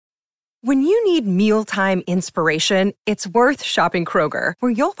When you need mealtime inspiration, it's worth shopping Kroger,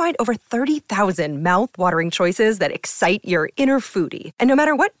 where you'll find over 30,000 mouth-watering choices that excite your inner foodie. And no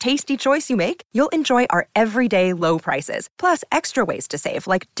matter what tasty choice you make, you'll enjoy our everyday low prices, plus extra ways to save,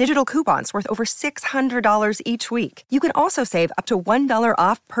 like digital coupons worth over $600 each week. You can also save up to $1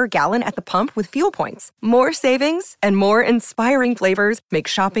 off per gallon at the pump with fuel points. More savings and more inspiring flavors make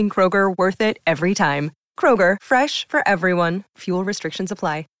shopping Kroger worth it every time. Kroger, fresh for everyone. Fuel restrictions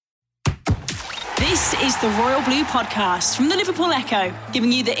apply. This is the Royal Blue Podcast from the Liverpool Echo,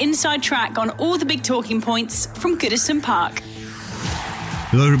 giving you the inside track on all the big talking points from Goodison Park.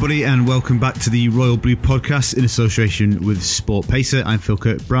 Hello everybody and welcome back to the Royal Blue Podcast in association with Sport Pacer. I'm Phil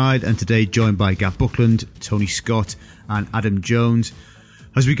Kirkbride and today joined by Gav Buckland, Tony Scott and Adam Jones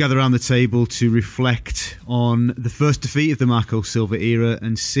as we gather around the table to reflect on the first defeat of the Marco Silva era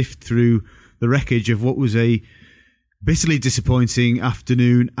and sift through the wreckage of what was a bitterly disappointing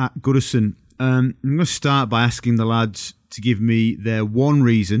afternoon at Goodison. I'm going to start by asking the lads to give me their one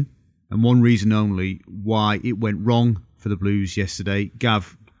reason, and one reason only, why it went wrong for the Blues yesterday.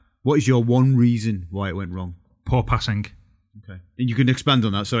 Gav, what is your one reason why it went wrong? Poor passing. Okay. And you can expand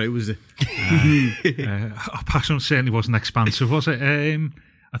on that. Sorry, it was... Our passion certainly wasn't expansive, was it?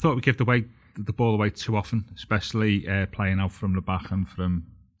 I thought we gave the ball away too often, especially playing out from the back and from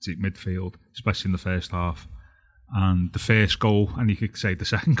deep midfield, especially in the first half. And the first goal, and you could say the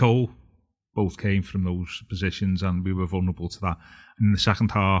second goal, both came from those positions and we were vulnerable to that. And in the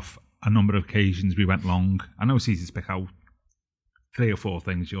second half, a number of occasions we went long. I know it's easy to pick out 3 or 4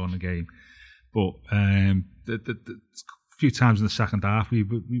 things during the game, but the few times in the second half we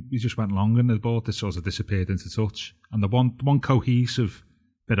just went long and the ball just sort of disappeared into touch. And the one cohesive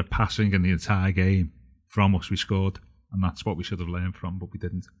bit of passing in the entire game from us, we scored, and that's what we should have learned from, but we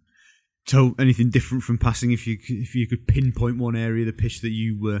didn't. So, anything different from passing? If you could pinpoint one area of the pitch that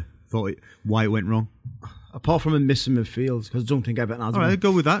you why it went wrong? Apart from a missing midfield, because I don't think Everton has. All right,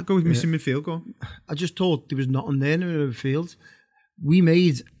 go with that. Go with missing midfield. Go on. I just thought there was nothing there in the midfield. We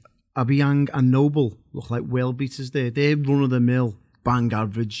made Aubameyang and Noble look like world beaters there. They're run-of-the-mill, bang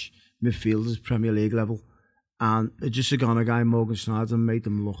average midfielders, Premier League level. And just a guy, Morgan Schneider, made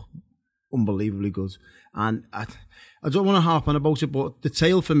them look unbelievably good. And I don't want to harp on about it, but the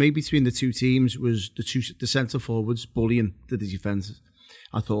tale for me between the two teams was the centre forwards bullying the defences.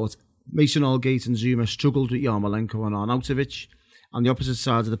 I thought Mason Holgate and Zuma struggled with Yarmolenko and Arnautovic. On the opposite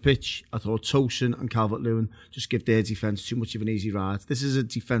side of the pitch, I thought Tosin and Calvert-Lewin just give their defence too much of an easy ride. This is a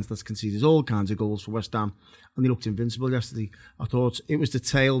defence that's conceded all kinds of goals for West Ham, and they looked invincible yesterday. I thought it was the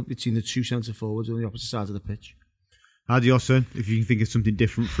tale between the two centre forwards on the opposite side of the pitch. Adioso, if you can think of something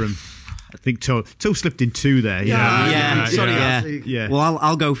different from... I think Toe slipped in 2 there. Yeah. Well,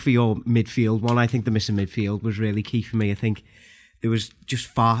 I'll go for your midfield one. I think the missing midfield was really key for me. I think there was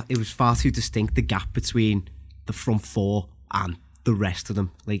it was far too distinct, the gap between the front 4 and the rest of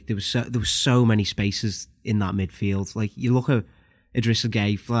them. Like there was so many spaces in that midfield. Like you look at Idrissa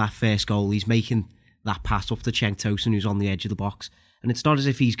Gueye for that first goal, he's making that pass up to Cenk Tosun, who's on the edge of the box, and it's not as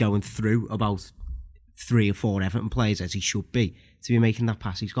if he's going through about 3 or 4 Everton players as he should be to be making that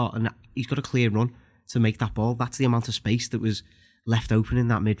pass. He's got a clear run to make that ball. That's the amount of space that was left open in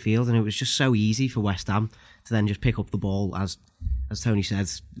that midfield, and it was just so easy for West Ham to then just pick up the ball. As Tony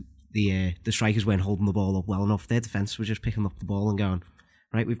says, the strikers weren't holding the ball up well enough. Their defence was just picking up the ball and going,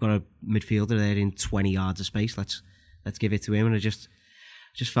 right, we've got a midfielder there in 20 yards of space. Let's give it to him. And it just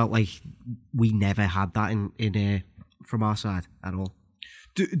felt like we never had that in from our side at all.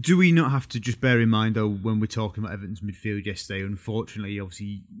 Do we not have to just bear in mind, though, when we're talking about Everton's midfield yesterday, unfortunately,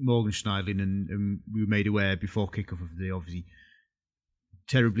 obviously, Morgan Schneiderlin, and we were made aware before kick-off of the, obviously,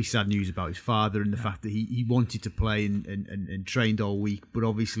 terribly sad news about his father and the fact that he wanted to play and trained all week, but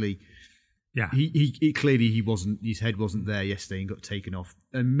obviously, he clearly his head wasn't there yesterday and got taken off,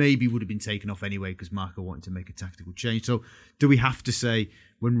 and maybe would have been taken off anyway because Marco wanted to make a tactical change. So, do we have to say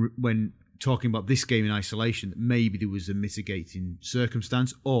when talking about this game in isolation that maybe there was a mitigating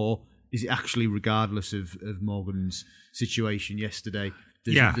circumstance, or is it actually regardless of Morgan's situation yesterday?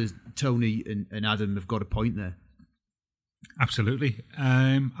 Does Tony and Adam have got a point there? Absolutely.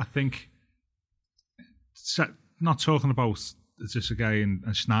 I think not talking about Idrissa Gueye and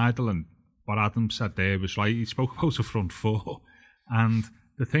Schneiderlin, and what Adam said there was right. He spoke about the front 4, and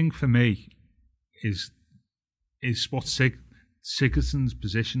the thing for me is what Sigurdsson's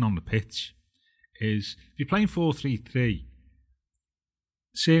position on the pitch is. If you're playing 4-3-3,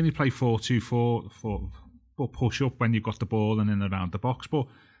 certainly play 4-2-4, but push up when you've got the ball and in around the box. But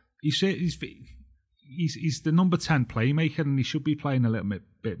he's the number 10 playmaker, and he should be playing a little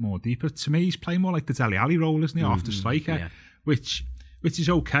bit more deeper. To me, he's playing more like the Dele Alli role, isn't he, after striker, which which is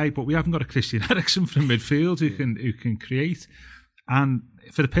okay, but we haven't got a Christian Eriksen from midfield who can create. And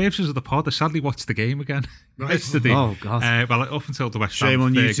for the purposes of the pod, I sadly watched the game again yesterday. Oh God! Well, up until the West Ham. Shame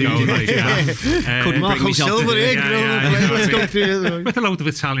on you too. Couldn't Marco Silva Let's go through with a load of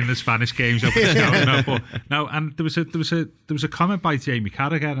Italian and Spanish games. And there was a comment by Jamie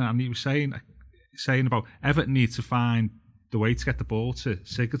Carragher, and he was saying about Everton need to find the way to get the ball to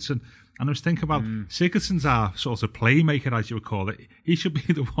Sigurdsson. And I was thinking about Sigurdsson's our sort of playmaker, as you would call it. He should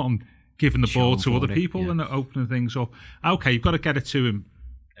be the one giving the ball to other people and opening things up. Okay, you've got to get it to him,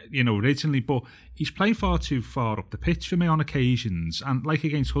 originally, but he's playing far too far up the pitch for me on occasions, and like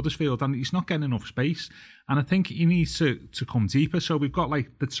against Huddersfield, and he's not getting enough space. And I think he needs to come deeper. So we've got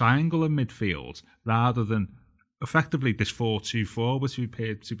like the triangle in midfield rather than effectively this 4-2-4, which we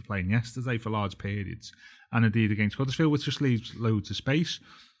appeared to be playing yesterday for large periods, and indeed against Huddersfield, which just leaves loads of space.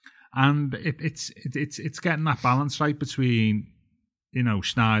 And it's getting that balance right between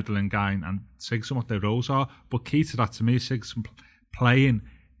Schneiderlin and Guy and Sigurdsson, what their roles are. But key to that to me is Sigurdsson playing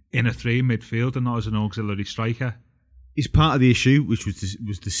in a 3 midfield and not as an auxiliary striker. Is part of the issue, which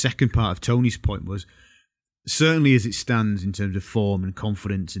was the second part of Tony's point, was certainly as it stands in terms of form and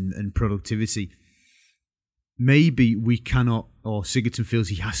confidence and productivity, maybe we cannot, or Sigurdsson feels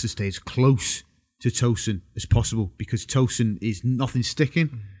he has to stay as close to Tosun as possible, because Tosun is nothing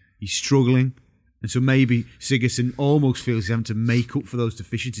sticking. He's struggling. And so maybe Sigurdsson almost feels he's having to make up for those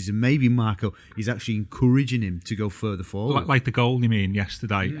deficiencies, and maybe Marco is actually encouraging him to go further forward. Like the goal you mean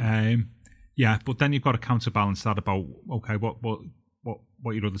yesterday. But then you've got to counterbalance that about, okay, what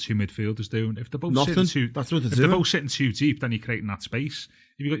your other 2 midfielders doing. If they're both they're both sitting too deep, then you're creating that space.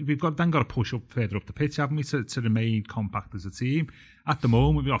 We've got to push up further up the pitch, haven't we, to remain compact as a team. At the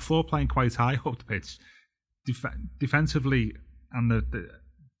moment, we've got 4 playing quite high up the pitch. Defensively, and the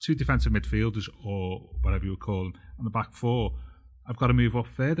 2 defensive midfielders, or whatever you would call them, on the back 4, I've got to move up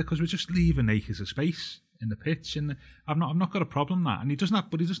further because we're just leaving acres of space in the pitch, and I've not got a problem with that. And he doesn't have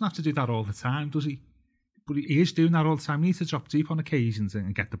to do that all the time, does he? But he is doing that all the time. He needs to drop deep on occasions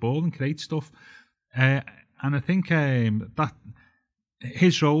and get the ball and create stuff. And I think that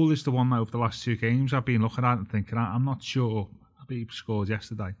his role is the one over the last 2 games I've been looking at and thinking, I'm not sure. I think he scored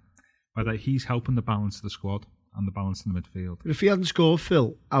yesterday, whether he's helping the balance of the squad and the balance in the midfield. If he hadn't scored,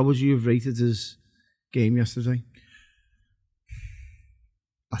 Phil, how would you have rated his game yesterday?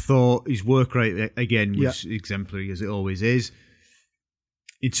 I thought his work rate, again, was exemplary, as it always is.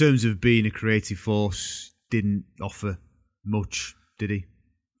 In terms of being a creative force, didn't offer much, did he?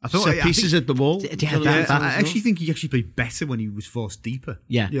 I thought set pieces at the wall. I actually think he actually played better when he was forced deeper.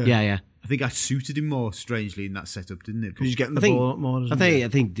 Yeah. I think I suited him more strangely in that setup, didn't it? Because he's getting the ball more. I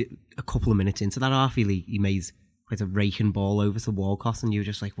think a couple of minutes into that half, he made quite a raking ball over to Walcott, and you were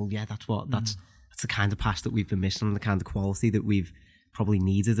just like, well, yeah, that's the kind of pass that we've been missing, and the kind of quality that we've probably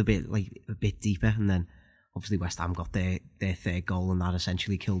needed a bit deeper. And then obviously West Ham got their 3rd goal, and that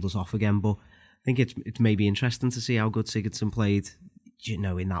essentially killed us off again. But I think it's maybe interesting to see how good Sigurdsson played,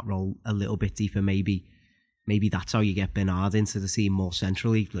 in that role a little bit deeper. Maybe that's how you get Bernard into the team more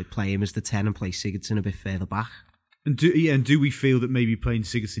centrally, like play him as the 10 and play Sigurdsson a bit further back. And do we feel that maybe playing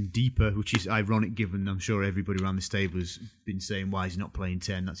Sigurdsson deeper, which is ironic given I'm sure everybody around this table has been saying, why is he not playing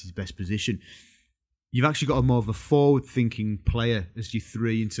 10? That's his best position. You've actually got a more of a forward-thinking player as your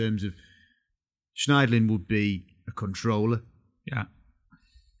 3 in terms of Schneiderlin would be a controller. Yeah.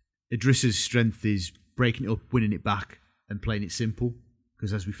 Idrissa's strength is breaking it up, winning it back, and playing it simple.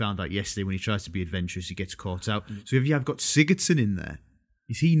 Because as we found out yesterday, when he tries to be adventurous, he gets caught out. So if you have got Sigurdsson in there,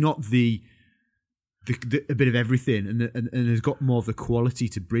 is he not a bit of everything and has got more of the quality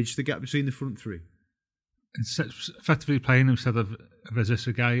to bridge the gap between the front 3? Effectively playing instead of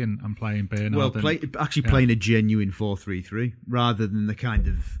Idrissa Gueye and playing Bernard. Well, playing a genuine 4-3-3 rather than the kind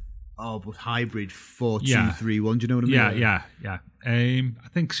of hybrid 4-2-3-1. Do you know what I mean? Yeah. I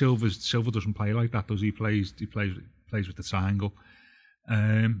think Silva doesn't play like that, does he? Plays with the triangle.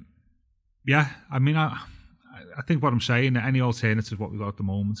 I mean, I think what I'm saying, any alternative what we've got at the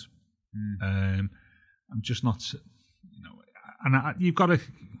moment. I'm just not, and you've got to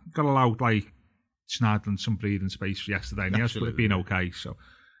allow like Schneiderlin some breathing space for yesterday, and yes, but it's been okay. So,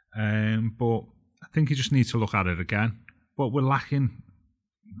 but I think you just need to look at it again. But we're lacking.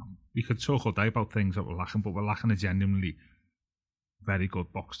 We could talk all day about things that we're lacking, but we're lacking a genuinely very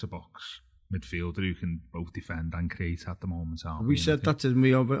good box-to-box midfielder who can both defend and create at the moment. We said that, didn't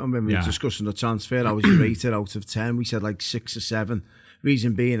we? When we were discussing the transfer, I was rated out of 10. We said like 6 or 7.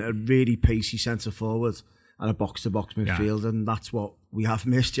 Reason being a really pacey centre forward and a box-to-box midfielder, and that's what we have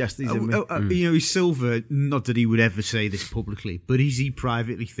missed yesterday, didn't we? Silva, not that he would ever say this publicly, but is he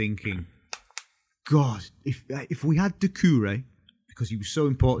privately thinking, God, if we had Doucouré because he was so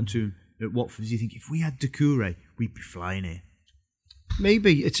important to him at Watford. You think if we had Doucouré, we'd be flying here.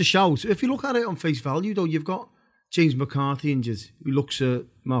 Maybe it's a shout. If you look at it on face value, though, you've got James McCarthy injured, who looks a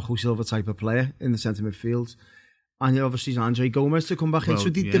Marco Silva type of player in the centre midfield. And obviously, Andre Gomez to come back in. So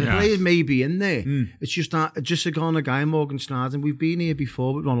the players may be in there. It's just that, just a gone guy, Morgan Schneiderlin. We've been here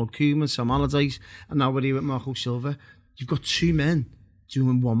before with Ronald Koeman, Sam Allardyce, and now we're here with Marco Silva. You've got two men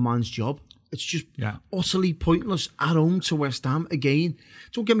doing one man's job. It's just utterly pointless at home to West Ham again.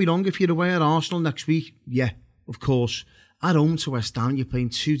 Don't get me wrong, if you're away at Arsenal next week, yeah, of course. At home to West Ham, you're playing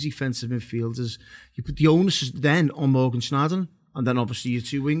two defensive midfielders. You put the onus then on Morgan Schneiderlin, and then obviously your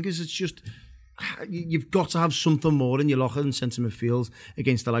two wingers. It's just, you've got to have something more in your locker than centre midfield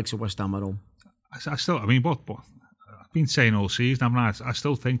against the likes of West Ham at home. I mean, what I've been saying all season, I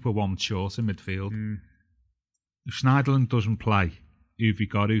still think we're one short in midfield. If Schneiderlin doesn't play, who've you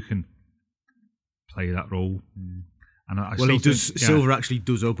got who can play that role? And he does. Silva actually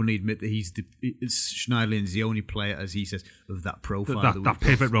does openly admit that Schneiderlin's the only player, as he says, of that profile. That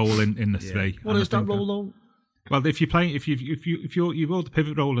pivot role in the three. What is that role though? Well, if you're playing, if you've got the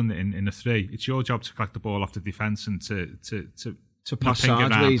pivot role in the three, it's your job to collect the ball off the defence and to pass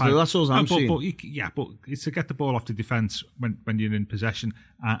sideways. That's all I'm saying. But it's to get the ball off the defence when you're in possession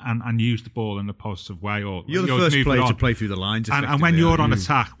and use the ball in a positive way. Or you're the first player to play through the lines. And when you're on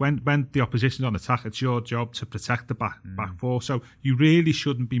attack, when the opposition's on attack, it's your job to protect the back four. So you really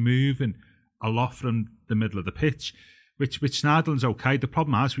shouldn't be moving a lot from the middle of the pitch. Which Schneiderlin's okay. The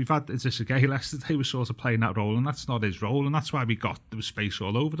problem is we've had Idrissa Gueye yesterday was sort of playing that role, and that's not his role, and that's why there was space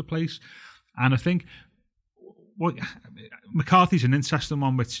all over the place. And I think McCarthy's an interesting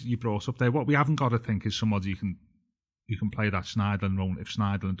one, which you brought up there. What we haven't got, I think, is somebody who can play that Schneiderlin role if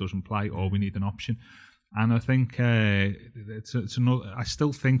Schneiderlin doesn't play, or we need an option. And I think it's another. I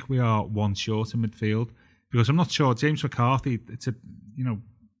still think we are one short in midfield, because I'm not sure James McCarthy. It's going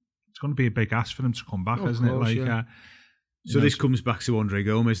to be a big ask for him to come back, isn't it? So this comes back to Andre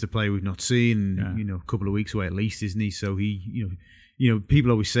Gomez, the player we've not seen, a couple of weeks away at least, isn't he? So he,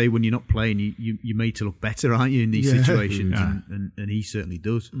 people always say when you're not playing, you're made to look better, aren't you, in these situations? Yeah. And he certainly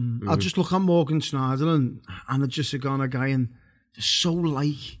does. I'll just look at Morgan Schneiderlin and Idrissa Gueye, and they're so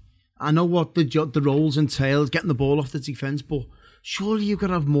like, I know what the roles entail, getting the ball off the defence, but surely you've got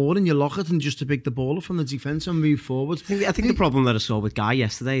to have more in your locker than just to pick the ball up from the defence and move forward. I think the problem that I saw with Guy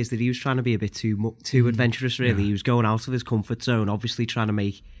yesterday is that he was trying to be a bit too adventurous, really. He was going out of his comfort zone, obviously trying to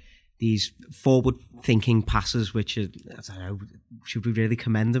make these forward-thinking passes, which are, I don't know, should we really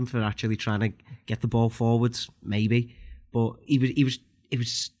commend him for actually trying to get the ball forwards? Maybe. But it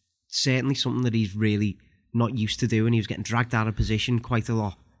was certainly something that he's really not used to doing. He was getting dragged out of position quite a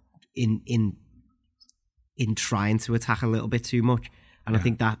lot in trying to attack a little bit too much. And I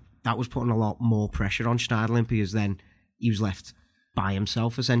think that was putting a lot more pressure on Schneiderlin, because then he was left by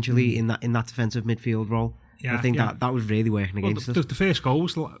himself, essentially, in that defensive midfield role. Yeah, I think that was really working against us. The first goal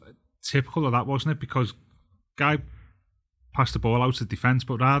was typical of that, wasn't it? Because Guy passed the ball out to defence,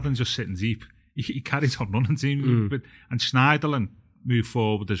 but rather than just sitting deep, he carried on running team. And Schneiderlin moved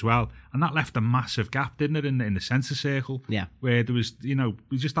forward as well, and that left a massive gap, didn't it, in the centre circle? Yeah, where there was,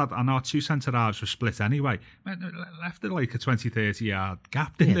 we just had, and our two centre halves were split anyway. It left it like a 20-30 yard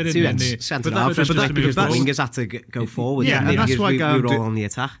gap, didn't it? Two centre halves were split because the wingers had to go forward. Yeah, and that's why we were all on the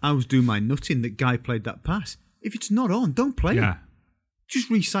attack. I was doing my nutting that Guy played that pass. If it's not on, don't play it. Just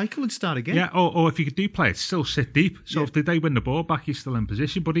recycle and start again. Yeah, or if you do play it, still sit deep. So if they win the ball back, he's still in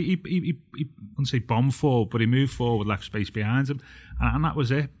position. But he wouldn't say bombed forward, but he moved forward, left space behind him. And that was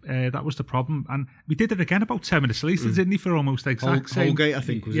it. That was the problem. And we did it again about 10 minutes later, didn't he, for almost exact same. Holgate, I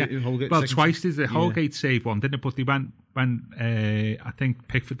think, was it? Holgate well, twice did the Holgate saved one, didn't it? But they went when I think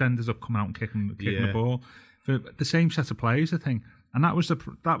Pickford ended up coming out and kicking the ball. For the same set of players, I think. And that was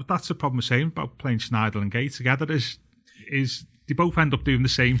that's the problem we're saying about playing Schneiderlin and Gueye together is they both end up doing the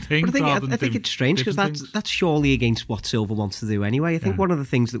same thing. But I think it's strange, because that's surely against what Silva wants to do anyway. I think one of the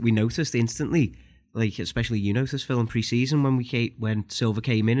things that we noticed instantly, like especially you noticed, Phil, in pre-season when Silva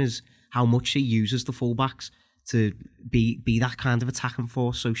came in, is how much he uses the fullbacks to be that kind of attacking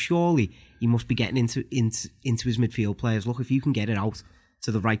force. So surely he must be getting into his midfield players. Look, if you can get it out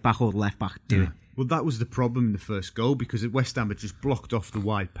to the right back or the left back, do it. Well, that was the problem in the first goal, because West Ham had just blocked off the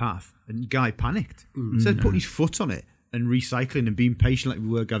wide path, and Guy panicked. Instead of putting his foot on it and recycling and being patient, like we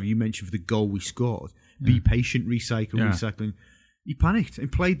were, Gav, you mentioned for the goal we scored, be patient, recycling. He panicked and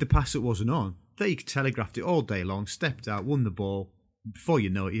played the pass that wasn't on. They telegraphed it all day long, stepped out, won the ball. Before you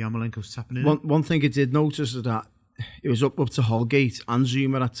know it, Yarmolenko's tapping it. One thing I did notice is that it was up to Holgate and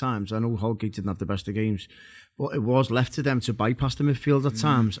Zuma at times. I know Holgate didn't have the best of games, but it was left to them to bypass the midfield at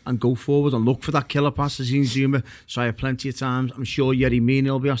times and go forward and look for that killer pass. I've seen Zuma try it plenty of times. I'm sure Yerry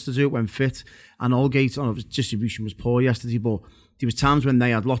Mina will be asked to do it when fit. And Holgate, his distribution was poor yesterday, but there was times when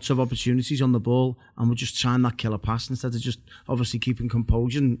they had lots of opportunities on the ball and were just trying that killer pass instead of just obviously keeping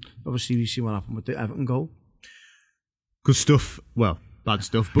composure. And obviously we see what happened with the Everton goal. Good stuff. Well, bad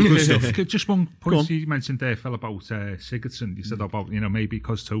stuff, but good stuff. Just one point you mentioned there, Phil, about Sigurdsson. You said about, maybe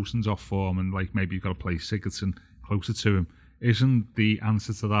because Tosun's off form and maybe you've got to play Sigurdsson closer to him. Isn't the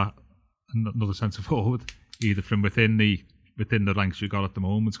answer to that another centre forward, either from within the ranks you got at the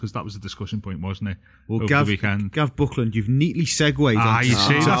moment? Because that was a discussion point, wasn't it? Well, Gav Buckland, you've neatly segued on you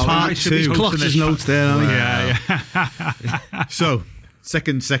see, that's part two. Clocked his notes there. Yeah. So,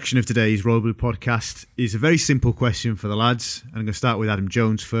 second section of today's Royal Blue podcast is a very simple question for the lads. I'm going to start with Adam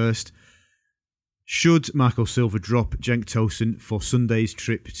Jones first. Should Marco Silva drop Cenk Tosun for Sunday's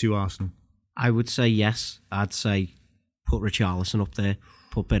trip to Arsenal? I would say yes. I'd say put Richarlison up there,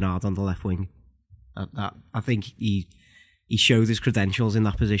 put Bernard on the left wing. I think he showed his credentials in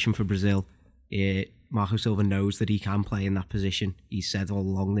that position for Brazil. Marco Silva knows that he can play in that position. He's said all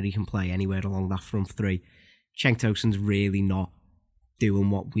along that he can play anywhere along that front three. Cenk Tosun's really not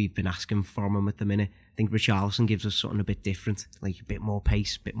doing what we've been asking from him at the minute. I think Richarlison gives us something a bit different, like a bit more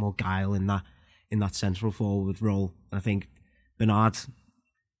pace, a bit more guile in that central forward role. And I think Bernard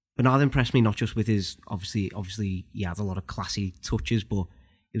impressed me not just with his obviously he had a lot of classy touches, but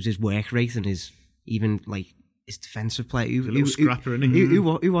it was his work rate and his defensive play. He's a little scrapper, isn't he?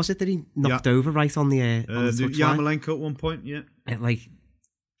 Who was it that he knocked over right on the touchline? Yarmolenko at one point, yeah.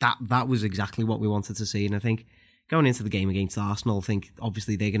 That was exactly what we wanted to see, and I think going into the game against Arsenal, I think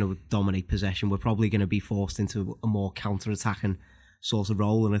obviously they're going to dominate possession. We're probably going to be forced into a more counter-attacking sort of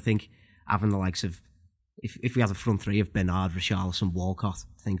role, and I think having the likes of, if we had a front three of Bernard, Richarlison, Walcott,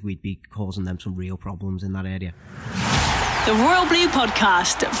 I think we'd be causing them some real problems in that area. The Royal Blue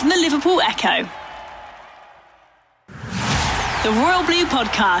Podcast from the Liverpool Echo. The Royal Blue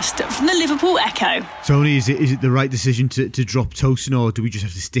Podcast from the Liverpool Echo. Tony, is it the right decision to drop Tosun, or do we just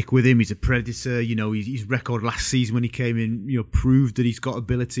have to stick with him? He's a predator. His record last season when he came in, proved that he's got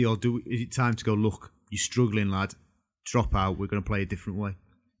ability. Or is it time to go, look, you're struggling, lad. Drop out. We're going to play a different way.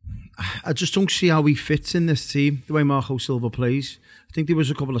 I just don't see how he fits in this team, the way Marco Silva plays. I think there was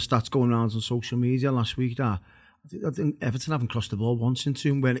a couple of stats going around on social media last week that I think Everton haven't crossed the ball once into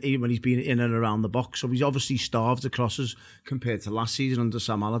him when he's been in and around the box. So he's obviously starved the crosses compared to last season under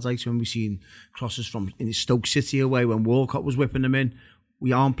Sam Allardyce when we've seen crosses from in Stoke City away when Walcott was whipping them in.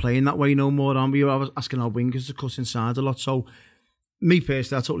 We aren't playing that way no more, aren't we? I was asking our wingers to cut inside a lot. So me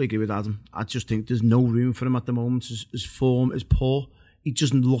personally, I totally agree with Adam. I just think there's no room for him at the moment. His form is poor. He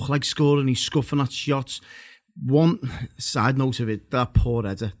doesn't look like scoring. He's scuffing at shots. One side note of it, that poor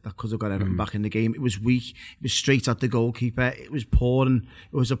header that could have got Everton back in the game. It was weak. It was straight at the goalkeeper. It was poor, and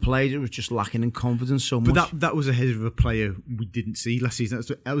it was a player that was just lacking in confidence so much. But that was a header of a player we didn't see last season.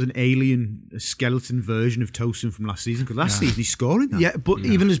 That was an alien, a skeleton version of Tosun from last season. Because last season he's scoring that. Yeah, but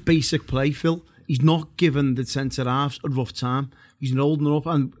even his basic play, Phil, he's not giving the centre halves a rough time. He's holding it up,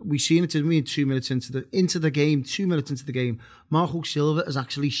 and we've seen it. 2 minutes into the game. 2 minutes into the game, Marco Silva is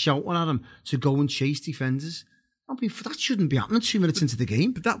actually shouting at him to go and chase defenders. I mean, that shouldn't be happening 2 minutes into the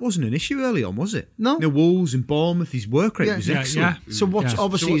game. But that wasn't an issue early on, was it? No. Wolves and Bournemouth, his work rate was excellent. Yeah. So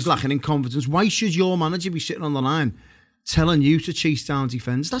obviously he's lacking in confidence. Why should your manager be sitting on the line telling you to chase down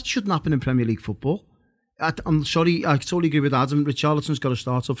defenders? That shouldn't happen in Premier League football. I'm sorry, I totally agree with Adam. Richarlison's got to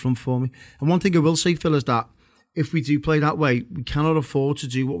start up front for me. And one thing I will say, Phil, is that if we do play that way, we cannot afford to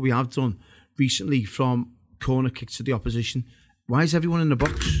do what we have done recently from corner kicks to the opposition. Why is everyone in the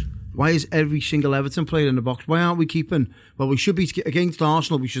box? Why is every single Everton player in the box? Why aren't we keeping... Well, we should be... Against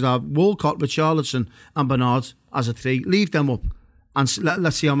Arsenal, we should have Walcott, Richarlison and Bernard as a three. Leave them up. And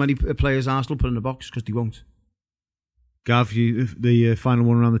let's see how many players Arsenal put in the box, because they won't. Gav, the final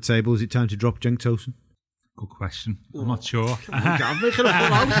one around the table. Is it time to drop Cenk Tosun? Good question. I'm not sure. Gav, making a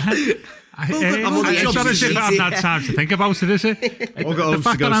full out. It's not as if I've had time to think about it, is it?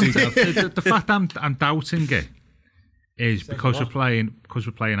 The fact I'm doubting it is because we're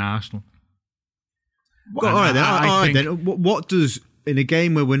playing Arsenal. Well, all right then. What does, in a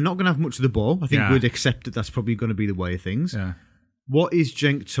game where we're not going to have much of the ball, I think we'd accept that that's probably going to be the way of things. Yeah. What is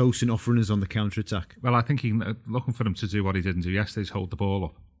Cenk Tosun offering us on the counter-attack? Well, I think looking for him to do what he didn't do yesterday, is hold the ball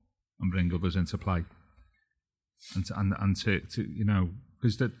up and bring others into play. And to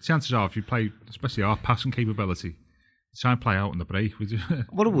because the chances are, if you play, especially our passing capability, try and play out on the break.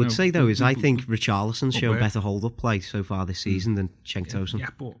 What I would say though is I think Richarlison's shown better hold-up play so far this season than Cenk Tosun. Yeah,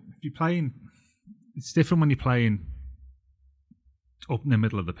 but if you're playing, it's different when you're playing up in the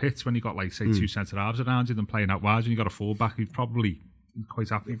middle of the pitch when you got like say two centre halves around you than playing out wide. When you got a full back, you'd probably quite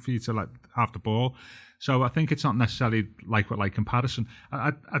happy for you to have the ball. So I think it's not necessarily like comparison.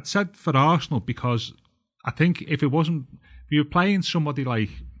 I'd said for Arsenal because I think if you were playing somebody like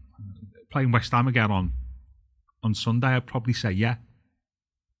playing West Ham again on Sunday, I'd probably say yeah.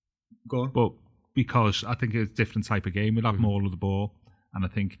 Go on. But because I think it's a different type of game, we'll have more of the ball, and I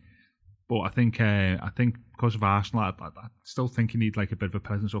think because of Arsenal, I still think you need like a bit of a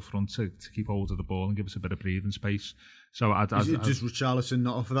presence up front to keep hold of the ball and give us a bit of breathing space. So does Richarlison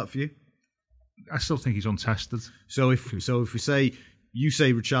not offer that for you? I still think he's untested. So if we say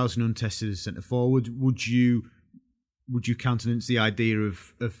Richarlison untested as centre forward, would you countenance the idea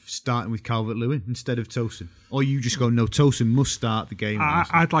of starting with Calvert-Lewin instead of Tosin, or you just go no, Tosin must start the game?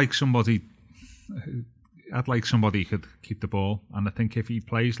 I'd like somebody who could keep the ball, and I think if he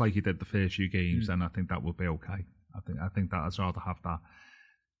plays like he did the first few games, then I think that would be okay. I think that I'd rather have that.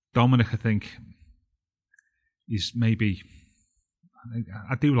 Dominic, I think he's maybe.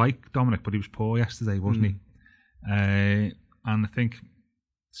 I do like Dominic, but he was poor yesterday, wasn't he? And I think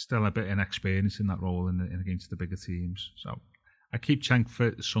still a bit inexperienced in that role in against the bigger teams. So I keep Cenk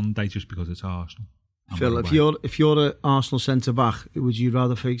for Sunday just because it's Arsenal. Phil, if you're an Arsenal centre back, would you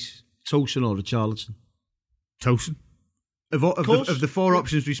rather face Tosin or Richarlison? Tosin. Of the four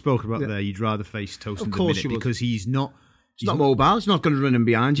options we spoke about there, you'd rather face Tosin at the minute because he's not mobile. He's not going to run in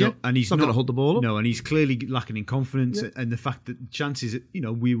behind you. And he's not going to hold the ball up. No, and he's clearly lacking in confidence. Yeah. And the fact that the chances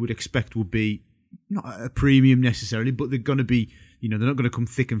we would expect would be not a premium necessarily, but they're going to be. They're not going to come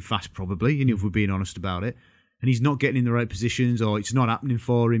thick and fast probably. If we're being honest about it, and he's not getting in the right positions, or it's not happening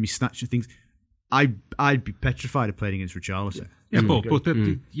for him. He's snatching things. I'd be petrified of playing against Richarlison. Yeah, but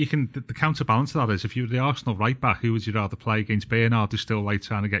the counterbalance to that is if you were the Arsenal right back, who would you rather play against? Bernard, who's still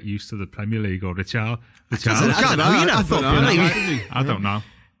trying to get used to the Premier League, or Richarlison? I don't know.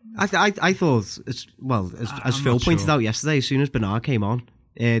 I thought as Phil pointed out yesterday, as soon as Bernard came on,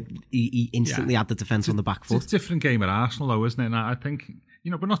 he instantly had the defence on the back foot. It's a different game at Arsenal, though, isn't it? And I think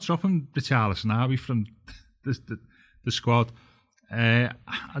we're not dropping Richarlison, are we, from the squad? I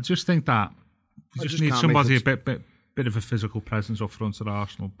just think that we just need somebody a bit of a physical presence up front at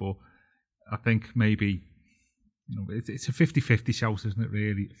Arsenal. But I think maybe it's a 50-50 shout, isn't it?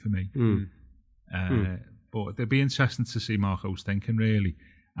 Really, for me. But it'd be interesting to see Marco's thinking, really,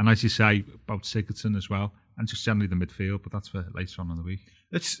 and as you say about Sigurdsson as well. And just generally the midfield, but that's for later on in the week.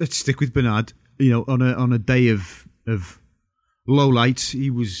 Let's stick with Bernard. On a day of low lights, he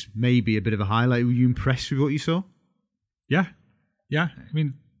was maybe a bit of a highlight. Were you impressed with what you saw? Yeah. I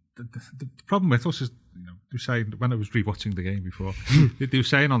mean, the problem with us is, they were saying when I was rewatching the game before, they were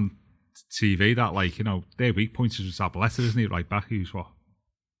saying on TV that their weak point is Zabaleta, isn't he? Right back, who's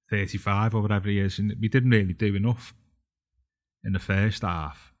 35 or whatever he is, and we didn't really do enough in the first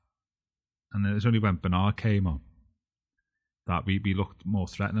half. And it was only when Bernard came on that we looked more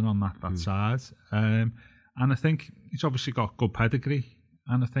threatening on that side. And I think he's obviously got good pedigree.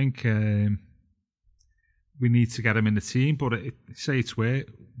 And I think we need to get him in the team. But it's weird,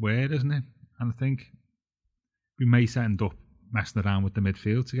 isn't it? And I think we may end up messing around with the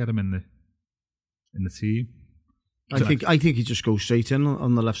midfield to get him in the team. I think he just goes straight in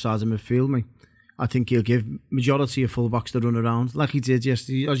on the left side of midfield, mate. I think he'll give majority of fullbacks to run around like he did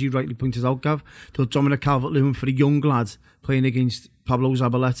yesterday, as you rightly pointed out, Gav. To Dominic Calvert-Lewin, for a young lad playing against Pablo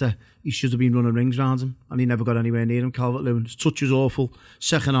Zabaleta, he should have been running rings around him, and he never got anywhere near him. Calvert-Lewin, his touch was awful.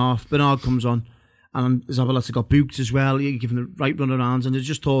 Second half, Bernard comes on, and Zabaleta got booked as well. He gave him the right run around, and I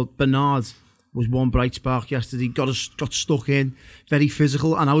just thought Bernard was one bright spark yesterday. Got stuck in, very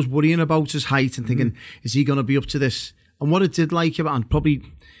physical, and I was worrying about his height and thinking, is he going to be up to this? And what I did like him, and probably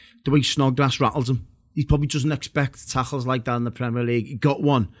the way Snodgrass rattled him, he probably doesn't expect tackles like that in the Premier League. He got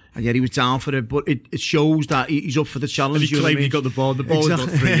one, and yet he was down for it. But it shows that he's up for the challenge. And he claimed he got the ball. The ball was about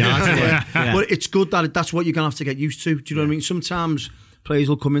 3 yards away. But it's good that's what you're going to have to get used to. Do you know what I mean? Sometimes players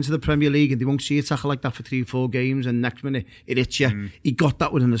will come into the Premier League and they won't see a tackle like that for 3 or 4 games, and next minute it hits you. He got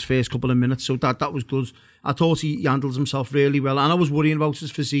that within his first couple of minutes, so that was good. I thought he handled himself really well, and I was worrying about his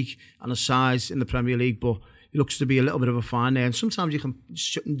physique and his size in the Premier League, but he looks to be a little bit of a fan there. And sometimes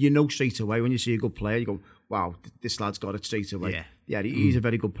you know straight away when you see a good player, you go, wow, this lad's got it straight away. Yeah, he's a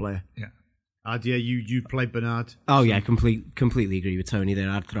very good player. Yeah. Adia, you played Bernard. Oh yeah, completely agree with Tony there.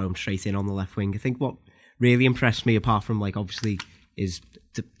 I'd throw him straight in on the left wing. I think what really impressed me, apart from obviously his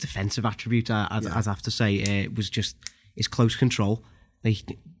defensive attribute, I'd have to say, was just his close control.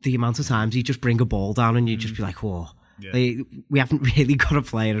 The amount of times he'd just bring a ball down and you'd just be like, whoa. We haven't really got a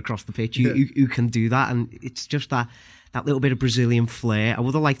player across the pitch who can do that, and it's just that little bit of Brazilian flair. I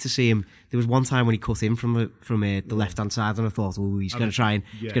would have liked to see him. There was one time when he cut in from the left hand side, and I thought, he's going to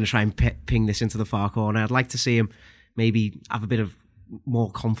try and ping this into the far corner. I'd like to see him maybe have a bit of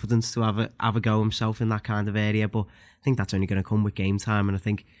more confidence to have a go himself in that kind of area, but I think that's only going to come with game time. And I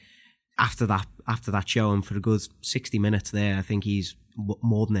think after that show, and for a good 60 minutes there, I think he's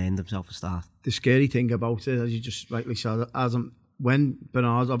more than earned himself a start. The scary thing about it, as you just rightly said, when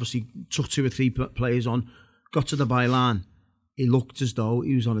Bernard obviously took 2 or 3 players on, got to the byline, he looked as though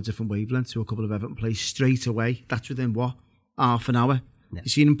he was on a different wavelength to a couple of Everton players straight away. That's within half an hour. Yeah. You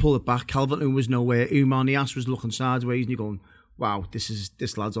seen him pull it back. Calvert-Lewin was nowhere. Oumar Niasse was looking sideways, and you're going, wow,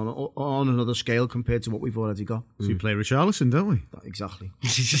 this lad's on another scale compared to what we've already got. So we play Richarlison, don't we? Exactly.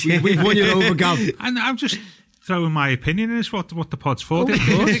 We've won you over, Gav. And I'm just throwing my opinion in. Is what the pod's for. The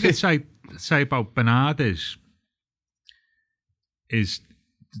thing I could say about Bernard is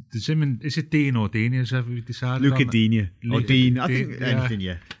does him is it Dean or Dean? Has ever decided? Luca Digne or Dean? I think anything.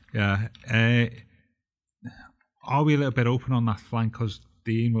 Yeah. Are we a little bit open on that flank because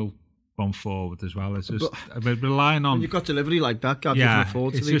Dean will bomb forward as well? It's just relying on. When you've got delivery like that, Gav, you can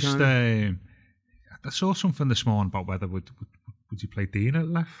afford to. It's just. I saw something this morning about whether would you play Dean at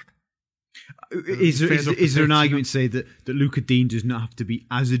left? Is there an argument to say that Luca Digne does not have to be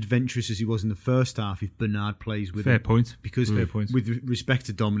as adventurous as he was in the first half if Bernard plays with him? Fair point. Because with respect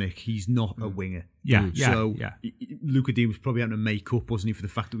to Dominic, he's not a winger. So Luca Digne was probably having to make up, wasn't he, for the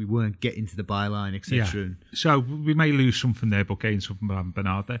fact that we weren't getting to the byline, etc. Yeah. So we may lose something there, but gain something by having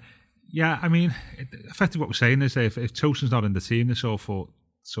Bernard there. Yeah, I mean, effectively what we're saying is that if Tosun's not in the team, this all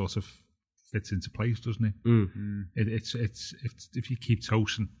sort of fits into place, doesn't it? It's if you keep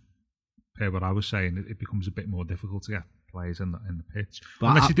Tosun, what I was saying, it becomes a bit more difficult to get players in the pitch. But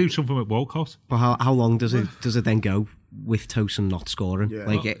unless you do something with Walcott. But how long does it then go with Tosun not scoring?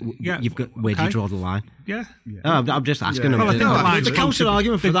 You've got where do you draw the line? I'm just asking. Well, the counter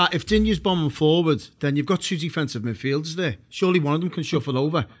argument for that: if Digne's bombing forward, then you've got 2 defensive midfielders there. Surely one of them can shuffle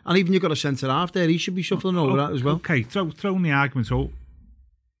over, and even you've got a centre half there. He should be shuffling over that as well. Okay, throwing the argument out.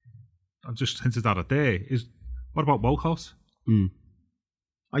 I just hinted at it there. What about Walcott?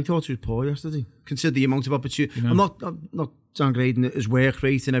 I thought he was poor yesterday. Consider the amount of opportunity. I'm not downgrading his work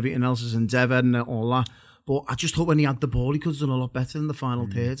rate and everything else, his endeavour and all that. But I just thought when he had the ball, he could have done a lot better in the final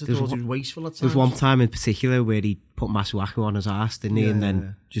third. I thought he was wasteful at times. There was one time in particular where he put Masuaku on his arse, didn't he? And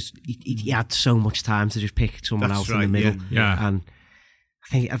then just he had so much time to just pick someone else in the middle. Yeah. And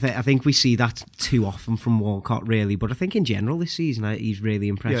I think we see that too often from Walcott, really. But I think in general this season, he's really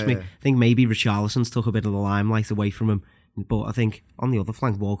impressed me. I think maybe Richarlison's took a bit of the limelight away from him. But I think on the other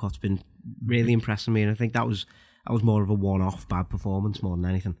flank, Walcott's been really impressing me, and I think that was more of a one-off bad performance more than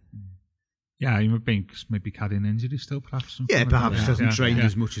anything. Yeah, he maybe carrying injury still, perhaps. Perhaps hasn't trained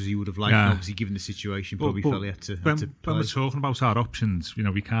as much as he would have liked. Yeah. Obviously, given the situation, probably felt he had to. When we're talking about our options,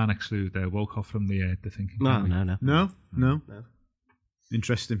 we can't exclude Walcott from the thinking. No.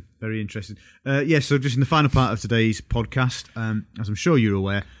 Interesting, very interesting. So just in the final part of today's podcast, as I'm sure you're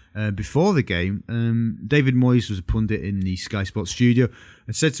aware. Before the game, David Moyes was a pundit in the Sky Sports studio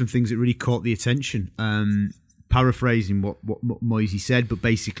and said some things that really caught the attention. Paraphrasing what Moyes said, but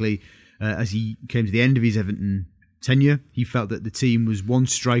basically, as he came to the end of his Everton tenure, he felt that the team was one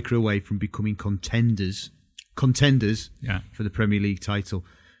striker away from becoming contenders for the Premier League title.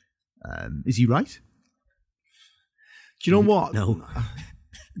 Is he right? Do you know what? No.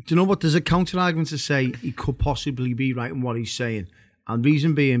 Do you know what? There's a counter argument to say he could possibly be right in what he's saying. And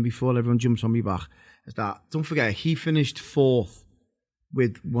reason being, before everyone jumps on me back, is that, don't forget, he finished 4th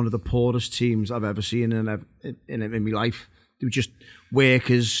with one of the poorest teams I've ever seen in my life. They were just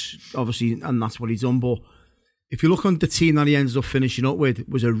workers, obviously, and that's what he's done. But if you look on the team that he ended up finishing up with, it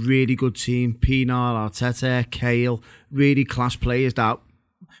was a really good team. Pienaar, Arteta, Cahill, really class players that,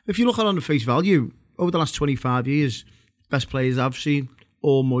 if you look at it on the face value, over the last 25 years, best players I've seen,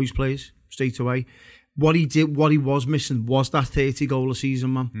 all Moyes players, straight away. What he was missing was that 30 goal a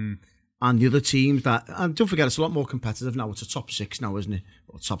season, man. And the other teams and don't forget, it's a lot more competitive now. It's a top 6 now, isn't it?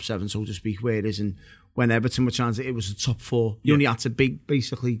 Or top 7, so to speak, where it is. And when Everton were trying to, it was the top 4. You only had to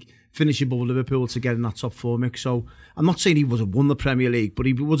basically finish above Liverpool to get in that top 4 mix. So I'm not saying he would have won the Premier League, but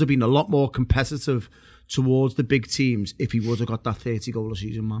he would have been a lot more competitive towards the big teams if he would have got that 30 goal a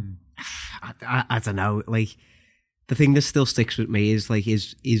season, man. I don't know. Like, the thing that still sticks with me is like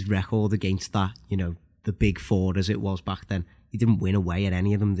his record against that, the big 4 as it was back then. He didn't win away at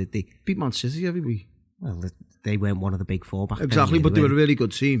any of them, did they? Beat Man City every week. Well, they weren't one of the big 4 back then. Exactly, but they were a really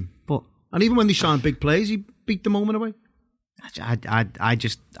good team. And even when they signed big players, he beat them home and away. I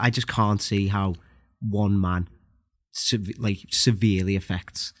just can't see how one man severely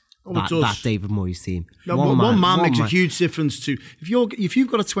affects that David Moyes team. No, one man makes a huge difference to if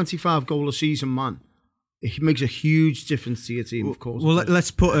you've got a 25 goal a season man. It makes a huge difference to your team, of course. Well,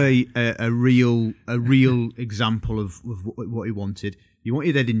 let's put a real example of what he wanted. He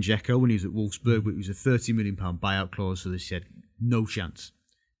wanted Edin Dzeko when he was at Wolfsburg, but it was a £30 million buyout clause, so they said no chance.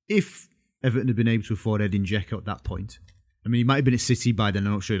 If Everton had been able to afford Edin Dzeko at that point, I mean, he might have been at City by then.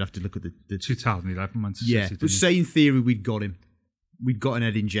 I'm not sure. You'd have to look at the 2011 Manchester City. Yeah, but say in theory we'd got him. We'd got an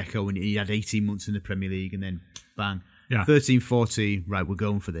Edin Dzeko and he had 18 months in the Premier League, and then bang, 13-14. Right, we're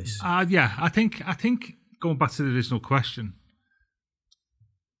going for this. Yeah, I think. Going back to the original question,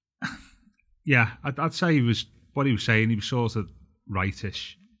 I'd say what he was saying. He was sort of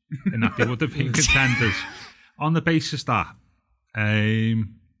rightish in that they would have been contenders on the basis that a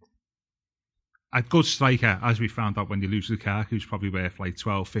good striker, as we found out when you lose Lukaku, who's probably worth like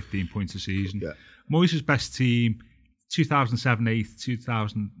 12, 15 points a season. Yeah. Moyes' best team,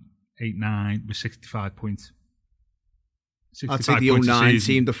 2007-8, 2008-9, was 65 points. I'd say the 09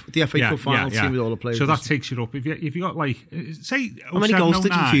 team, the FA Cup final team with all the players. So that takes you up. If you got like, say, how many goals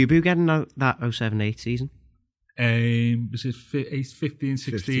did Kubu get in that 07-8 season? Was it 15,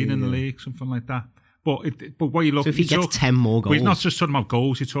 16 in the league, something like that? But what you look, so if he gets 10 more goals, we're not just talking about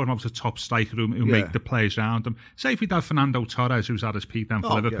goals. You're talking about the top striker who make the players around him. Say if we'd had Fernando Torres, who's at his peak then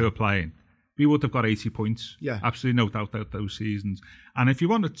for Liverpool playing, we would have got 80 points. Yeah, absolutely no doubt about those seasons. And if you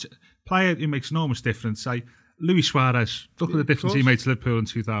want a player who makes enormous difference, say Luis Suarez, look at the difference he made to Liverpool in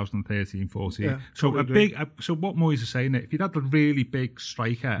 2013-14. Yeah, so so what Moyes is saying, if you'd had a really big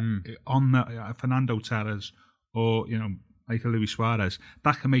striker on the, Fernando Torres or like a Luis Suarez,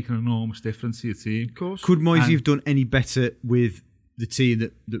 that can make an enormous difference to your team. Of course. Could Moyes have done any better with the team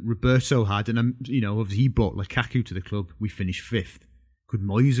that Roberto had? And obviously he brought Lukaku to the club. We finished 5th. Could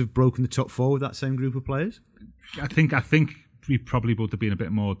Moyes have broken the top 4 with that same group of players? I think we probably would have been a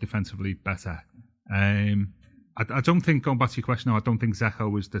bit more defensively better. I don't think, going back to your question, I don't think Dzeko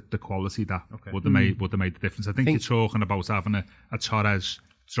was the quality that would have made the difference. I think you're talking about having a Torres,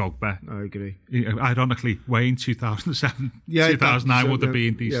 Drogba. I agree. Ironically, Wayne 2007, 2009 would have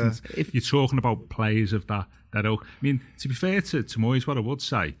been decent. Yeah. If you're talking about players of that ilk. I mean, to be fair to Moyes, what I would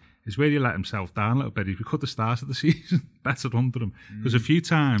say is where he let himself down a little bit. If we could have started the season better under him, because a few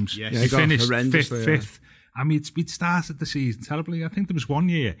times he finished 5th. I mean, we'd started the season terribly. I think there was one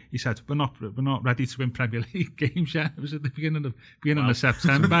year he said, "We're not ready to win Premier League games yet." It was at the beginning of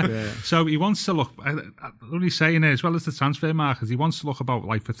September. So he wants to look. What he's saying is, as well as the transfer markets, he wants to look about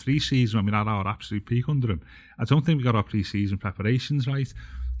like for 3 seasons when we had our absolute peak under him. I don't think we got our pre-season preparations right,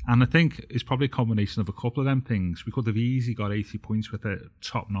 and I think it's probably a combination of a couple of them things. We could have easily got 80 points with a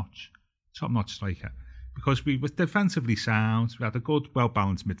top-notch striker. Because we were defensively sound, we had a good,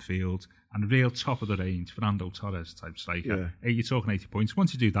 well-balanced midfield, and a real top-of-the-range Fernando Torres type striker. Yeah. You're talking 80 points.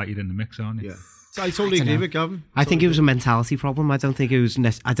 Once you do that, you're in the mix, aren't you? Yeah. So I totally agree with Gavin. I think it was a mentality problem. I don't think it was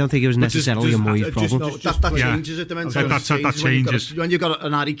necessarily a Moyes problem. That changes it. The mentality that changes. When you've got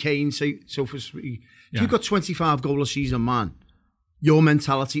an Harry Kane, if you've got 25 goal a season, man, your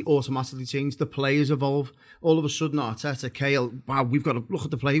mentality automatically changes. The players evolve. All of a sudden, Arteta, Cahill, wow, we've got to look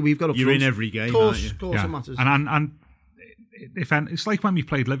at the play. We've got to. You're in every game, of course it matters. And it's like when we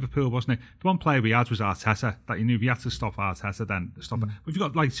played Liverpool, wasn't it? The one player we had was Arteta. That you knew if you had to stop Arteta, then stop it. But if you've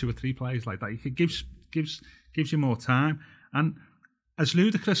got like 2 or 3 players like that, it gives you more time. And as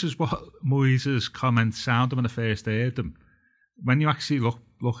ludicrous as what Moyes' comments sounded when I first heard them, when you actually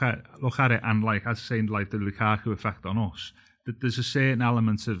look at it, and like as saying, like the Lukaku effect on us, that there's a certain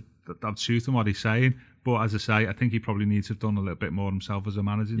element of that truth in what he's saying. But as I say, I think he probably needs to have done a little bit more himself as a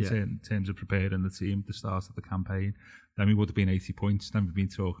manager in terms of preparing the team at the start of the campaign. Then we would have been 80 points. Then we'd been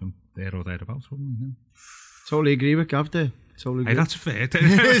talking there or thereabouts, wouldn't we? No? Totally agree with Gav there. Totally agree. Hey, that's fair. I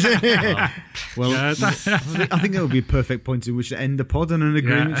think that would be a perfect point in which to end the pod on an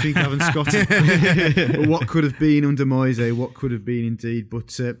agreement between Gav and Scott. What could have been under Moyes, what could have been indeed. But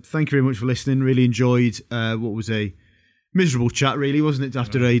thank you very much for listening. Really enjoyed what was a miserable chat, really, wasn't it,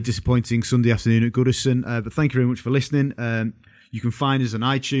 after a disappointing Sunday afternoon at Goodison. But thank you very much for listening. You can find us on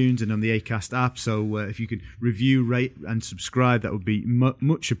iTunes and on the Acast app, so if you could review, rate and subscribe, that would be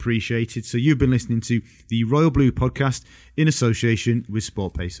much appreciated. So you've been listening to the Royal Blue Podcast in association with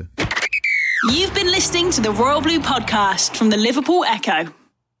SportPesa. You've been listening to the Royal Blue Podcast from the Liverpool Echo.